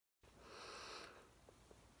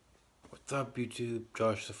What's up, YouTube?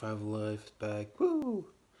 Josh Survival Life is back. Woo!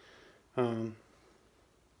 Um,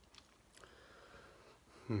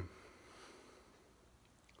 hmm.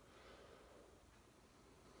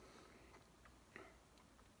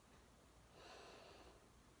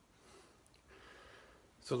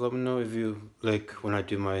 So let me know if you like when I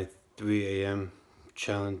do my 3 a.m.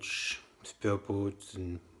 challenge, spill boots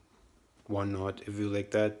and whatnot. If you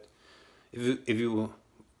like that, if you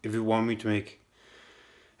want me to make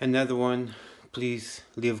another one, please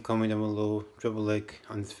leave a comment down below. Drop a like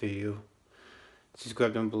on this video.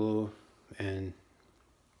 Subscribe down below, and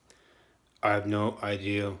I have no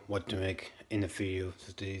idea what to make in the video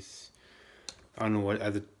these. I don't know what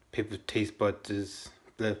other people's taste buds is.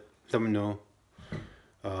 Let me know.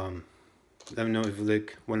 Um, Let me know if you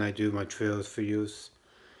like when I do my trails videos,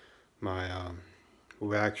 my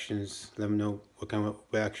reactions. Let me know what kind of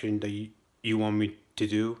reaction that you want me to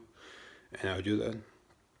do, and I'll do that.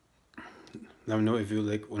 Let me know if you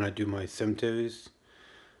like when I do my cemeteries.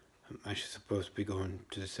 I'm actually supposed to be going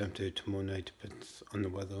to the cemetery tomorrow night, depends on the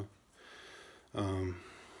weather. Because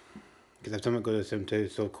every time I go to the cemetery,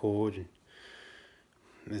 it's so cold and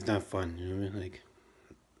it's not fun. You know what I mean? Like,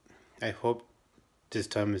 I hope this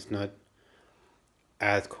time it's not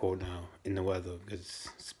as cold now in the weather because it's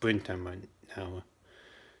springtime right now.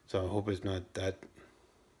 So I hope it's not that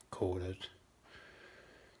cold out.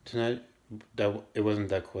 Tonight, that it wasn't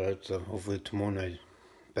that cold out, so hopefully tomorrow night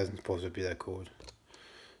isn't supposed to be that cold.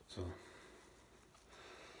 So,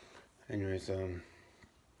 anyways,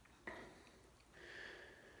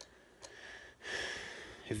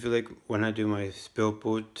 if you like when I do my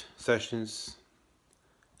spellboard sessions,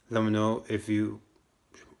 let me know if you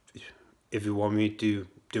want me to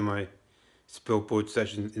do my spellboard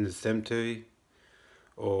sessions in the cemetery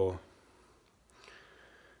or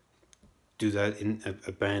do that in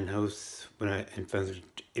a band house when I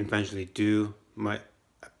eventually do my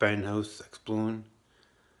band house exploring.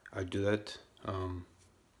 I do that. I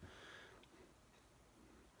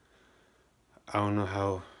don't know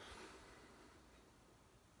how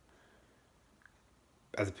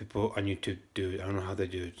other people on YouTube do it. I don't know how they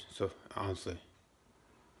do it. So honestly,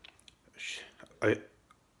 I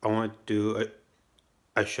I want to do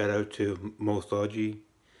a shout out to Mosology.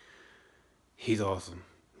 He's awesome.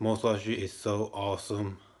 Mosology is so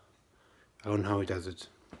awesome. I don't know how he does it.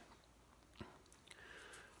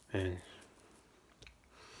 And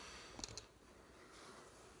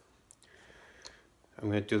I'm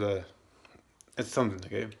gonna do it's something,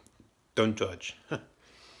 okay? Don't judge. I'm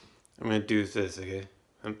gonna do this, okay?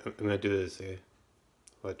 I'm gonna do this, okay?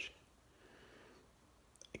 Watch.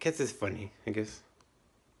 I guess it's funny, I guess.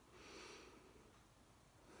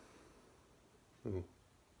 Ooh.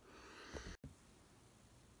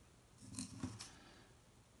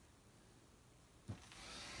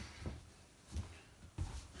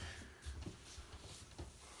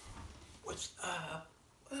 What's up?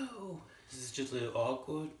 Oh, this is just a little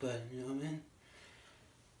awkward, but you know what I mean?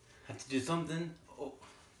 Have to do something. Oh,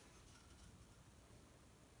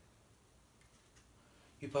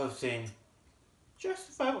 you're probably saying,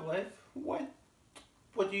 just survival life. What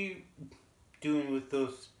are you doing with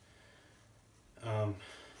those um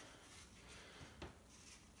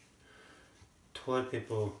toilet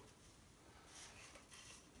paper?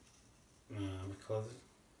 What call it?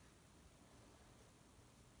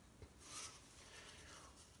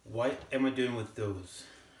 What am I doing with those?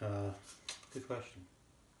 Good question.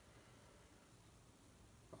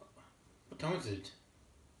 What time is it?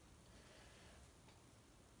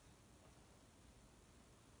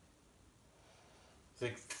 It's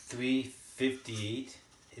like 3:58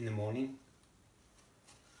 in the morning.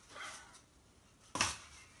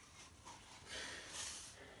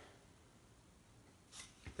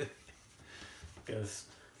 Guys,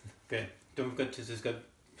 okay, don't forget to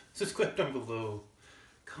subscribe down below.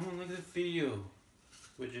 Come on, look at the video,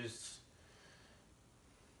 which is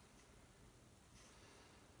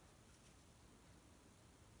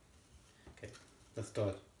okay. Let's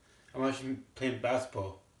start. I'm actually playing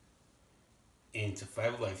basketball in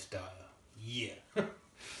survival lifestyle. Yeah,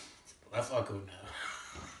 that's all good now.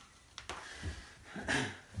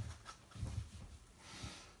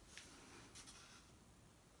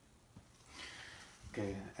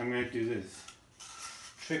 Okay, I'm gonna do this.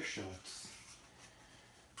 Trick shots.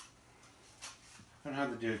 I don't know how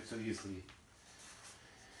to do it so easily.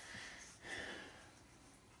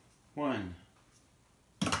 One.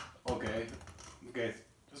 Okay. Okay.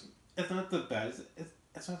 It's not that bad.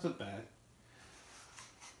 It's not so bad.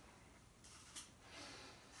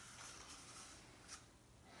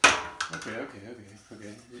 Okay.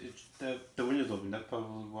 The window's open. That's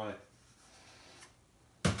probably why.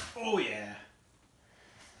 Oh yeah.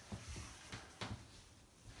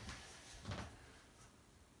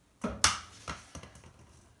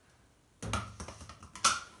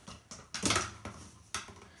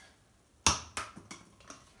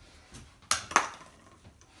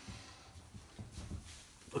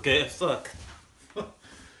 Okay, fuck.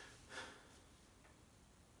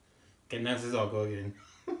 Okay, now this is all go again.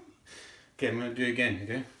 Okay, I'm gonna do it again,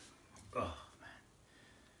 okay? Oh, man.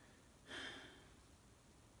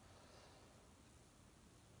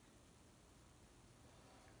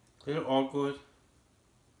 A little awkward.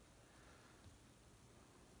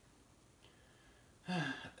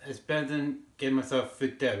 It's better than getting myself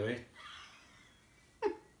freaked out, right?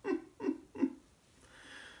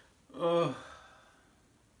 Oh.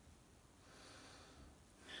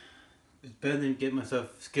 It's better than getting myself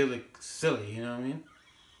scared like silly, you know what I mean?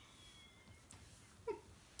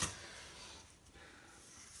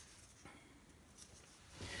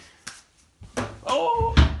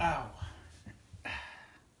 Oh! Ow.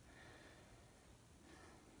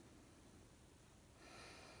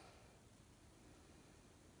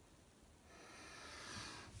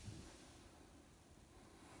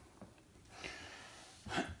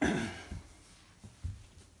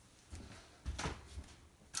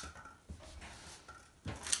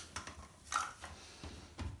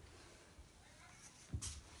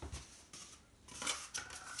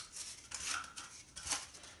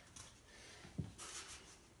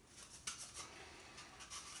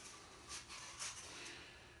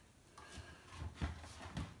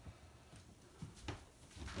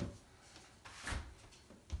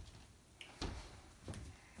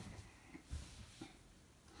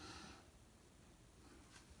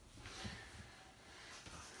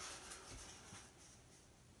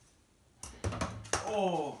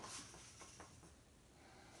 Oh!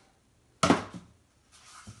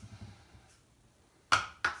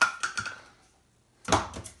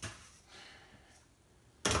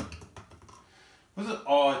 What's the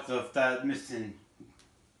odds of that missing?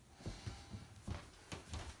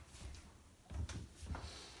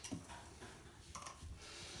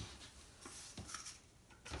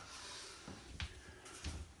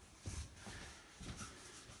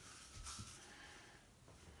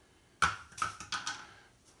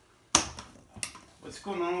 What's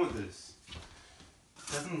going on with this?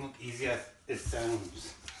 It doesn't look easy as it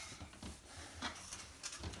sounds.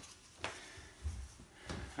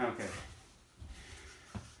 Okay.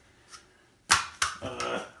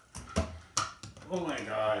 Oh my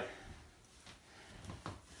god.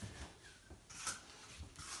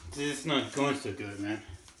 This is not going so good, man.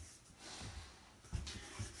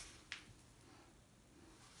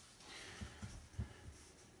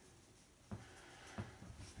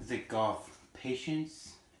 It's like golf.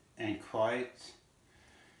 Patience and quiet,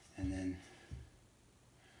 and then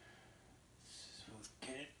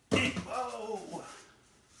get it. Whoa!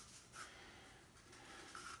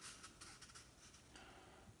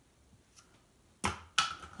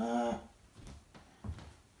 Uh,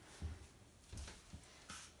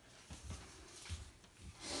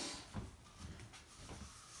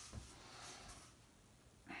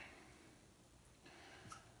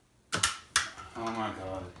 oh my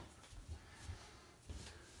god.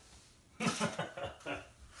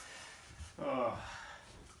 Oh.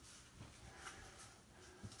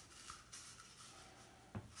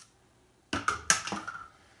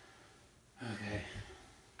 Okay.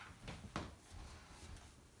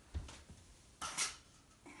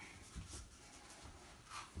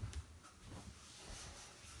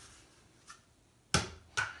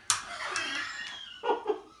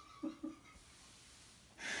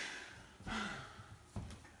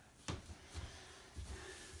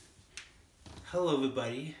 Hello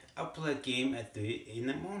everybody, I'll play a game at 3 in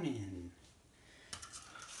the morning.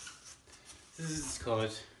 This is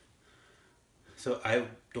called So I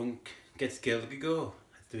Don't Get Scared Like a Girl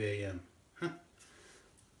at 3 a.m. Huh.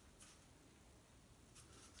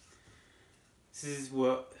 This is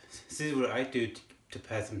what I do to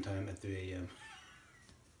pass some time at 3 a.m.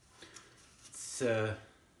 It's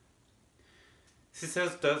this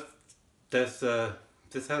house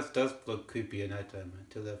this house does look creepy at nighttime, man.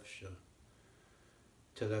 Tell that for sure.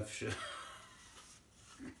 Tell that for sure.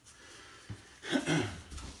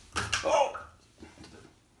 Oh!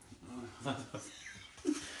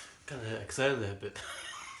 Got excited there a bit.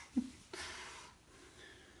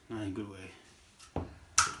 Not in a good way.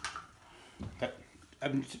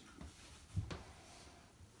 I'm just...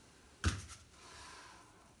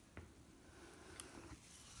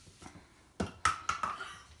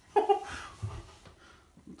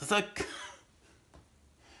 It's like...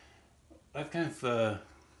 I've kind of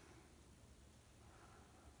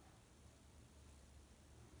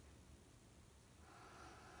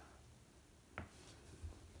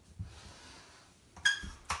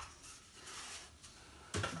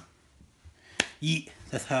Yeah,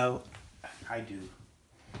 that's how I do.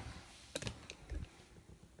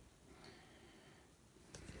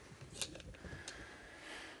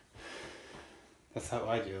 That's how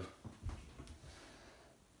I do.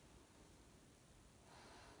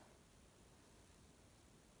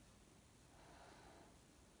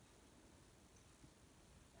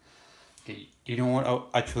 Okay, you know what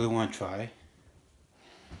I truly want to try?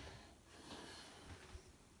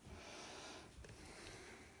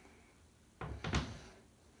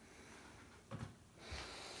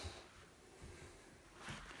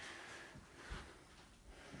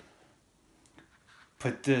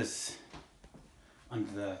 Put this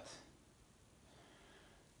under that.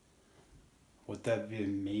 Would that be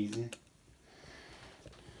amazing?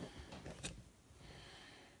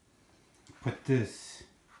 Put this.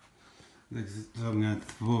 Like, so I'm gonna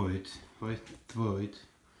throw it, right? Throw it.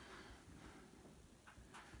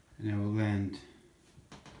 And it will land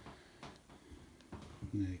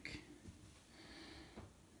like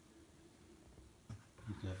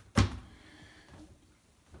that.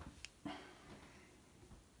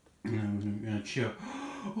 And I'm gonna chill.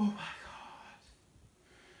 Oh my god!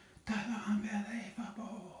 That's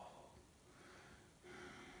unbelievable!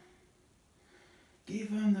 Give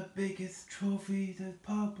him the biggest trophy that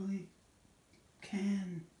probably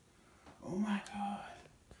can. Oh my god!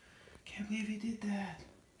 Can't believe he did that.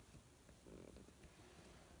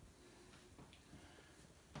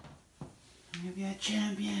 I'm gonna be a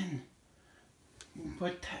champion.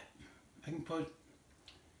 I can put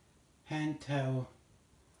hand towel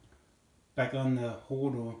back on the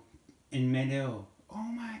holder in midair. Oh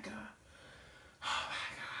my god. Oh my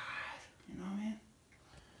god. You know what I mean?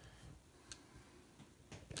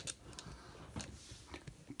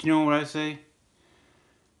 Do you know what I say?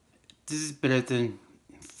 This is better than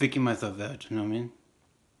freaking myself out, you know what I mean?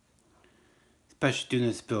 Especially doing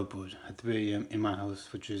this billboard at 3 a.m. in my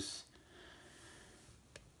house, which is,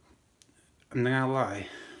 I'm not gonna lie.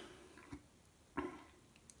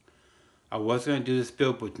 I was gonna do this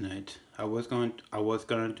billboard tonight. I was gonna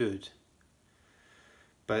do it.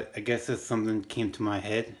 But I guess if something came to my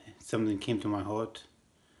head, something came to my heart,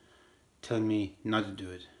 telling me not to do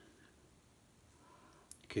it.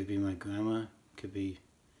 It could be my grandma, could be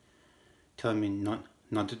telling me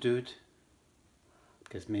not to do it.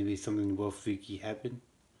 Because maybe something real freaky happened.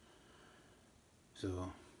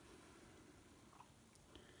 So,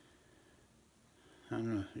 I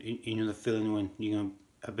don't know. You know the feeling when you're gonna,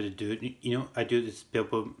 I better do it. You know, I do this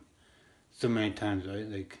billboard so many times, right?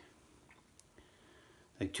 Like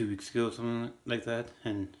 2 weeks ago or something like that,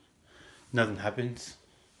 and nothing happens.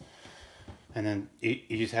 And then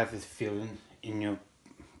you just have this feeling in your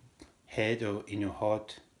head or in your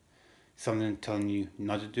heart, something telling you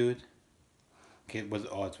not to do it. Okay, it was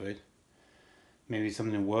odds, right? Maybe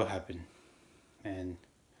something will happen, and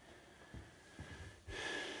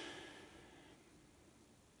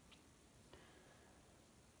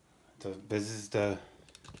so this is the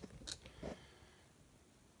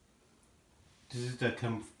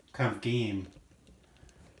kind of game.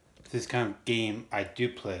 This kind of game I do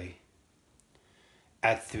play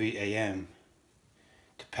at 3 a.m.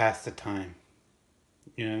 to pass the time.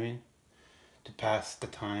 You know what I mean? To pass the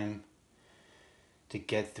time, to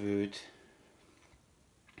get through it,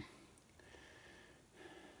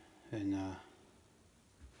 and you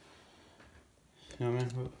know what I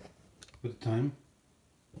mean? With the time.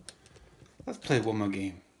 Let's play one more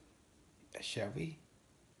game, shall we?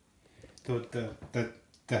 So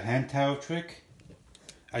the hand towel trick,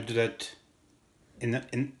 I do that in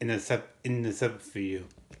the sub for you.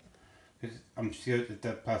 Cause I'm scared that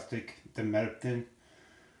the plastic, the metal thing,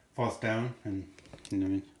 falls down, and you know what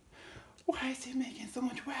I mean. Why is it making so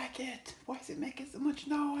much racket? Why is it making so much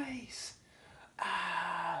noise?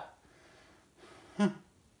 Ah. Huh.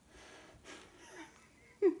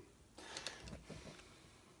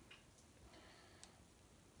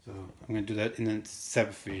 So I'm gonna do that in a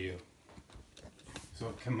separate video.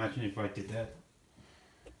 So can imagine if I did that.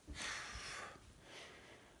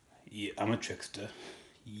 Yeah, I'm a trickster.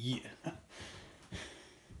 Yeah.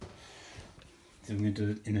 So I'm gonna do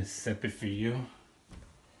it in a separate video.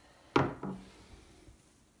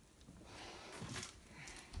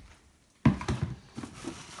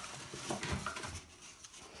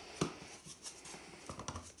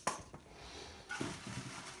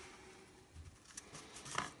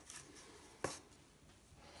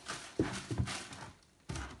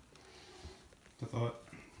 I thought.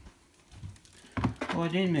 Oh, I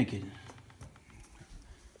didn't make it.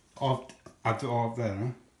 After all of that,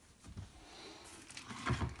 huh?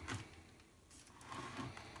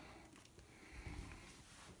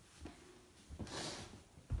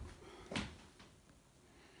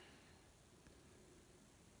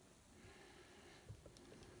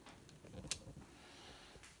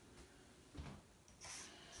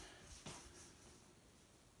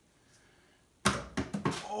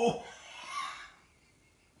 Oh!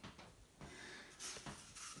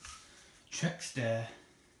 Trickster.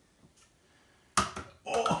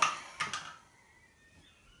 Oh!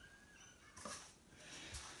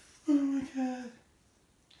 Oh my god.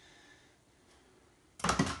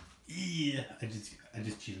 Yeah, I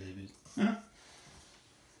just cheated. Huh?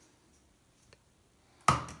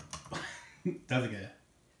 That's like a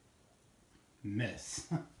mess.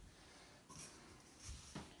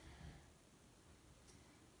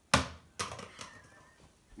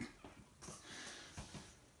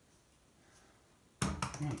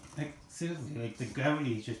 Like seriously, like the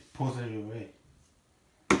gravity just pulls it away.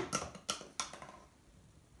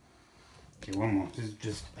 Okay, one more. This is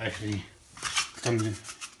just actually something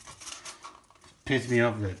pissed me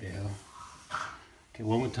off right there. Okay,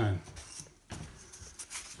 one more time.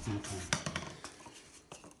 One more time.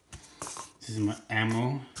 This is my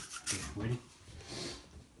ammo. Okay, ready?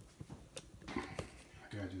 I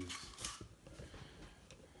gotta do this.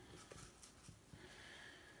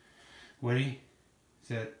 Ready,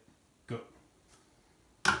 set, go.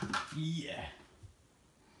 Yeah.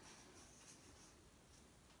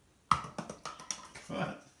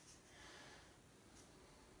 What?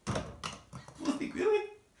 Like, really?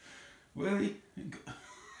 Really?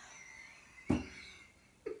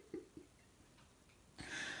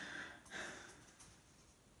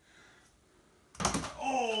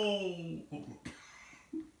 Oh!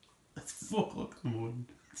 That's 4 o'clock in the morning.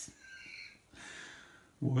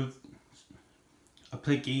 What? I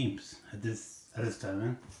play games at this time,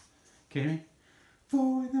 man. Okay?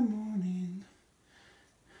 4 in the morning.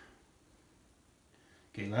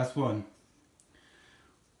 Okay, last one.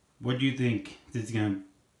 What do you think this is gonna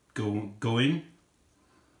go in?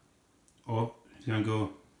 Or it's gonna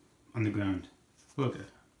go on the ground? Look at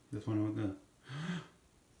this one over there.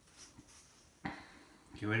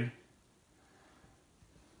 Okay, ready?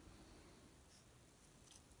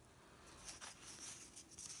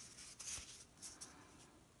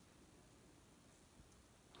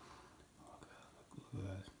 Look at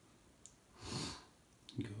that.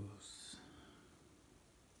 It goes.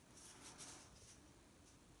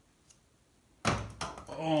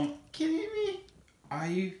 Oh, kidding me? Are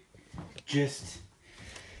you just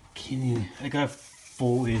kidding? I got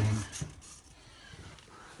 4 in.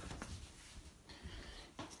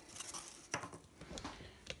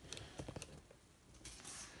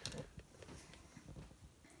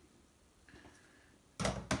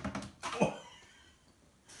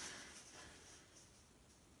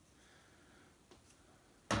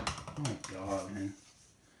 Oh my god, man.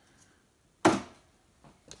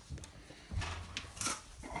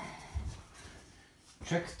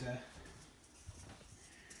 Trickster.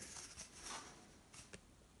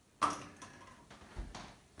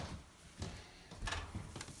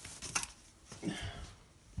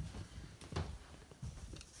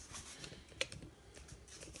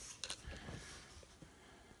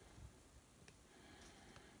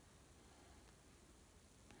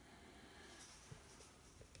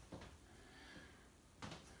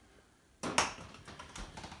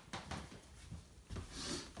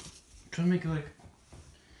 Try to make it like.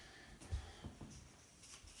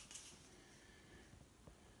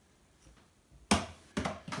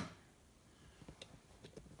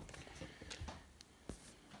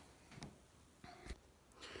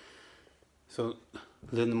 So,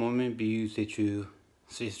 live in the moment, be you, stay true,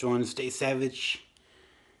 stay strong, stay savage,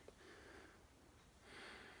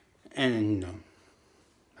 and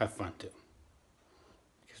have fun too.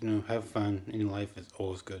 Because have fun in life is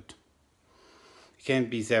always good. You can't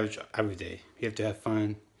be savage every day. You have to have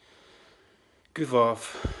fun, goof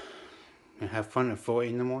off, and have fun at 4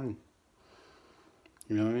 in the morning.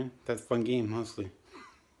 You know what I mean? That's a fun game, honestly.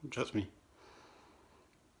 Trust me.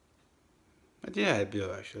 I did have a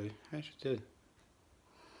bill actually. I actually did.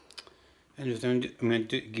 I'm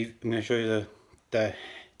gonna show you the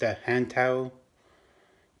hand towel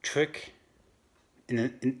trick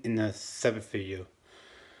in the seventh video.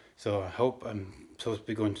 So I hope I'm supposed to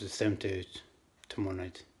be going to the cemetery tomorrow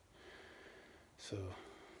night. So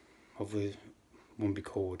hopefully it won't be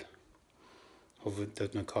cold. Hopefully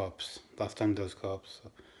there's no cops. Last time there was cops.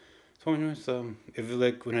 So anyways, if you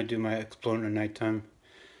like when I do my exploring at nighttime,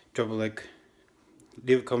 drop a like,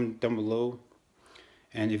 leave a comment down below.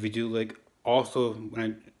 And if you do like also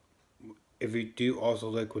if you do also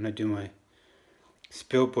like when I do my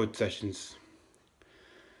spillboard sessions,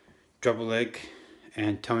 drop a like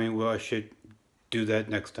and tell me where I should do that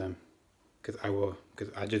next time. Because I will.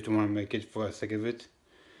 Because I just don't want to make it for the sake of it.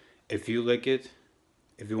 If you like it,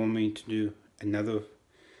 if you want me to do another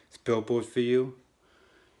spillboard for you,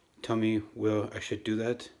 tell me where I should do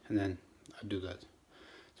that, and then I'll do that.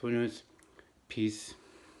 So anyways, peace.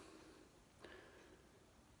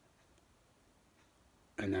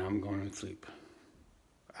 And now I'm going to sleep.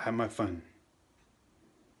 I had my fun.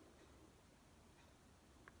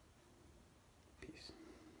 Peace.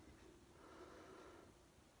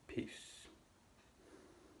 Peace.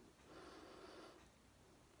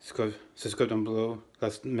 Subscribe down below.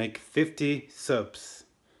 Let's make 50 subs.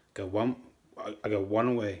 I got one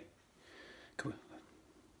away. Come on.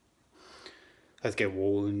 Let's get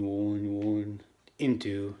rolling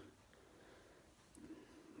into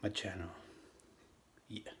my channel.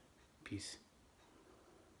 Yeah. Peace.